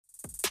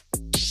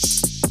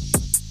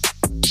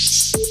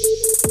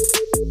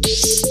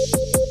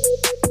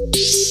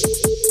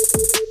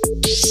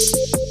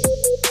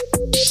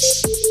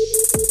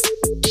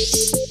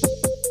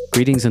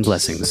Greetings and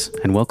blessings,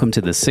 and welcome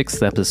to the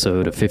 6th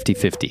episode of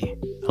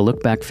 50/50, a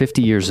look back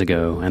 50 years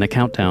ago and a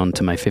countdown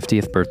to my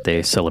 50th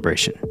birthday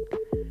celebration.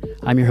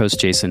 I'm your host,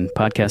 Jason,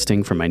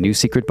 podcasting from my new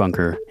secret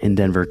bunker in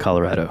Denver,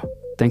 Colorado.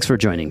 Thanks for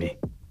joining me.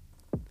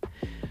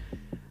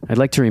 I'd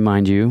like to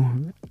remind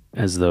you,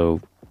 as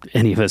though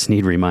any of us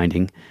need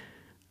reminding,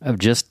 of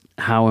just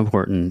how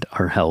important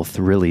our health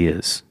really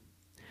is.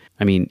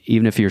 I mean,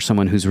 even if you're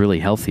someone who's really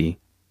healthy,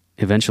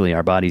 eventually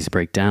our bodies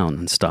break down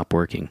and stop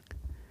working.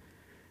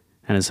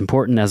 And as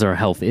important as our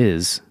health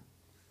is,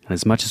 and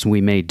as much as we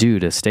may do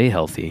to stay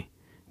healthy,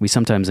 we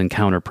sometimes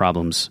encounter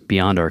problems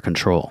beyond our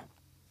control.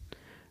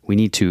 We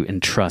need to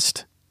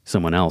entrust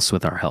someone else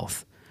with our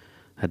health,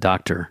 a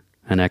doctor,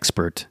 an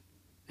expert,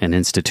 an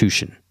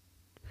institution.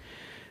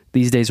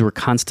 These days we're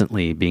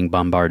constantly being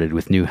bombarded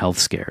with new health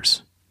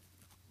scares.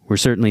 We're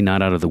certainly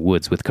not out of the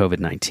woods with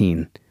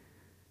COVID-19,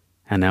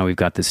 and now we've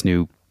got this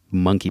new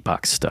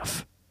monkeypox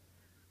stuff.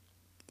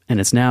 And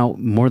it's now,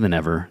 more than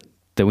ever,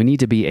 that we need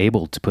to be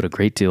able to put a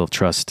great deal of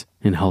trust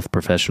in health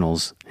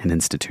professionals and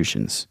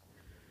institutions.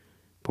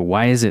 But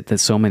why is it that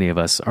so many of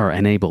us are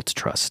unable to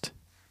trust?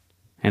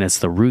 And it's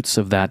the roots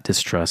of that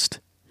distrust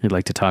I'd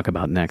like to talk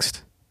about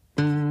next.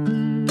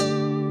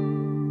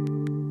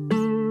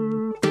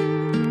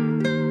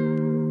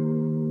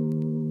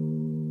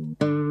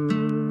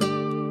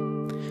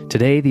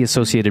 Today, the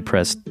Associated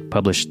Press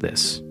published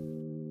this.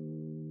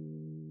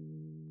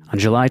 On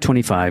July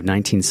 25,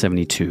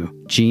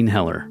 1972, Jean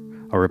Heller,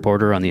 a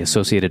reporter on the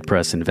Associated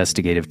Press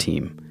investigative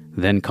team,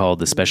 then called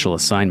the Special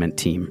Assignment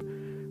Team,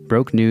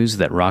 broke news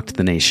that rocked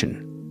the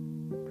nation.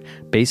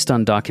 Based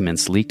on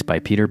documents leaked by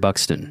Peter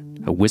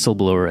Buxton, a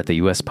whistleblower at the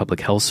U.S.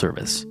 Public Health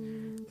Service,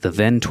 the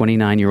then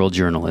 29-year-old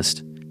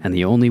journalist, and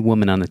the only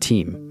woman on the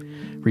team,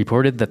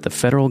 reported that the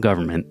federal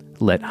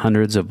government let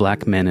hundreds of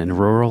black men in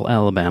rural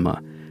Alabama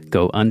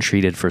go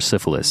untreated for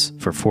syphilis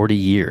for 40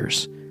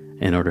 years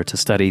in order to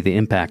study the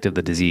impact of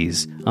the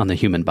disease on the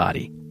human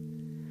body.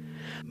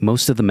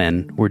 Most of the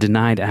men were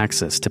denied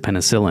access to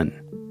penicillin,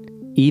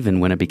 even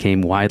when it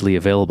became widely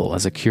available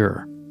as a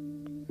cure.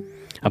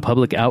 A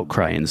public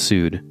outcry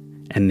ensued,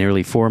 and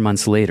nearly 4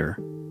 months later,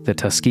 the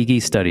Tuskegee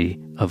study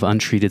of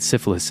untreated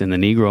syphilis in the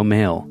Negro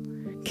male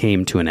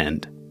came to an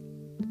end.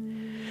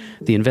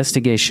 The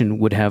investigation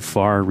would have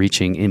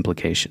far-reaching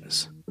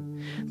implications.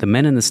 The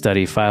men in the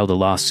study filed a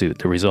lawsuit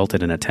that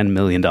resulted in a $10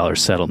 million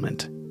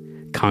settlement.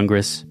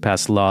 Congress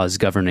passed laws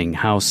governing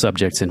how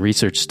subjects in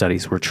research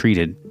studies were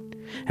treated,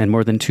 and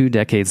more than 2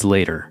 decades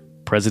later,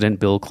 President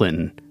Bill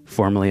Clinton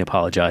formally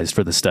apologized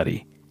for the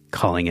study,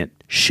 calling it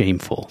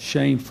shameful.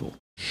 Shameful.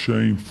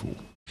 Shameful.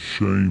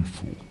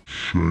 Shameful.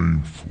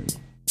 Shameful.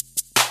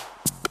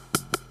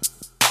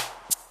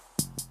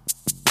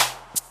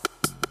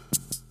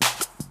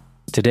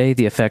 Today,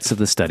 the effects of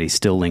the study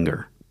still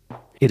linger.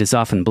 It is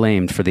often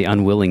blamed for the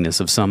unwillingness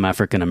of some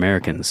African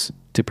Americans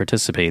to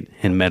participate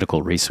in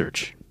medical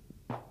research.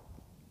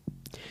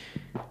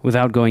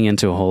 Without going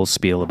into a whole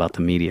spiel about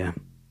the media,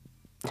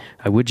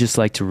 I would just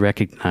like to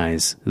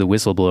recognize the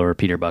whistleblower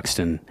Peter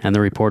Buxton and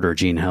the reporter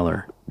Jean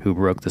Heller, who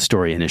broke the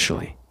story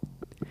initially.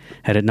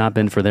 Had it not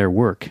been for their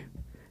work,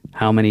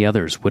 how many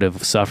others would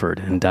have suffered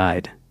and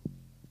died?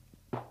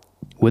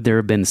 Would there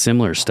have been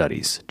similar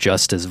studies,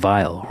 just as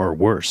vile or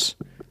worse,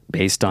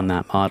 based on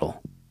that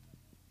model?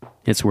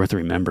 It's worth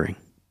remembering.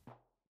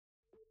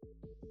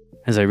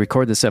 As I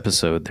record this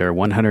episode, there are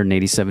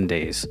 187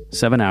 days,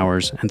 7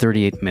 hours, and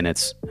 38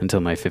 minutes until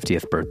my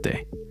 50th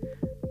birthday.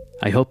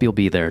 I hope you'll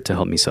be there to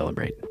help me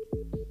celebrate.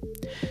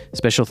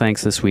 Special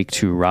thanks this week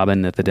to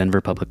Robin at the Denver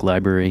Public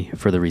Library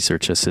for the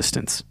research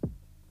assistance.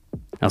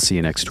 I'll see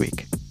you next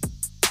week.